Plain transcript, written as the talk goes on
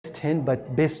10,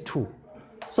 but base 2.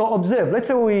 So observe, let's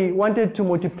say we wanted to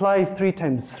multiply 3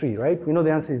 times 3, right? We know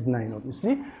the answer is 9,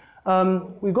 obviously.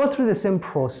 We go through the same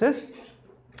process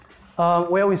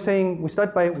where we're saying we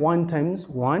start by 1 times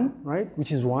 1, right?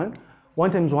 Which is 1.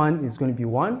 1 times 1 is going to be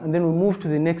 1. And then we move to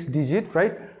the next digit,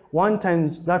 right? 1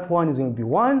 times that 1 is going to be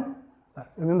 1.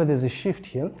 Remember, there's a shift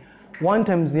here. 1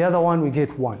 times the other one, we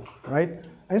get 1, right?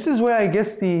 And this is where I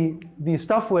guess the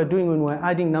stuff we're doing when we're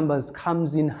adding numbers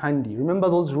comes in handy. Remember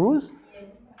those rules?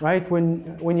 Right?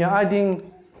 When you're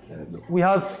adding, we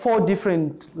have 4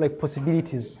 different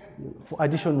possibilities for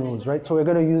addition rules, right? So we're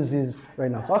going to use these right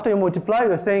now. So after you multiply,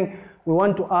 we're saying we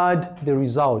want to add the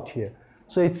result here.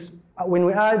 So it's when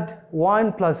we add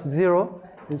 1 plus 0,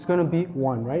 it's going to be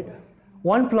 1, right?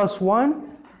 1 plus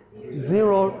 1,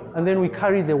 0, and then we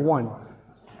carry the 1.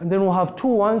 And then we'll have 2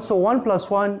 1s, so 1 plus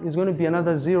 1 is going to be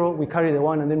another 0, we carry the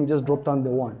 1, and then we just drop down the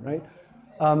 1, right?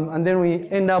 And then we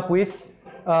end up with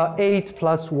 8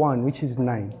 plus 1, which is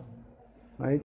 9, right?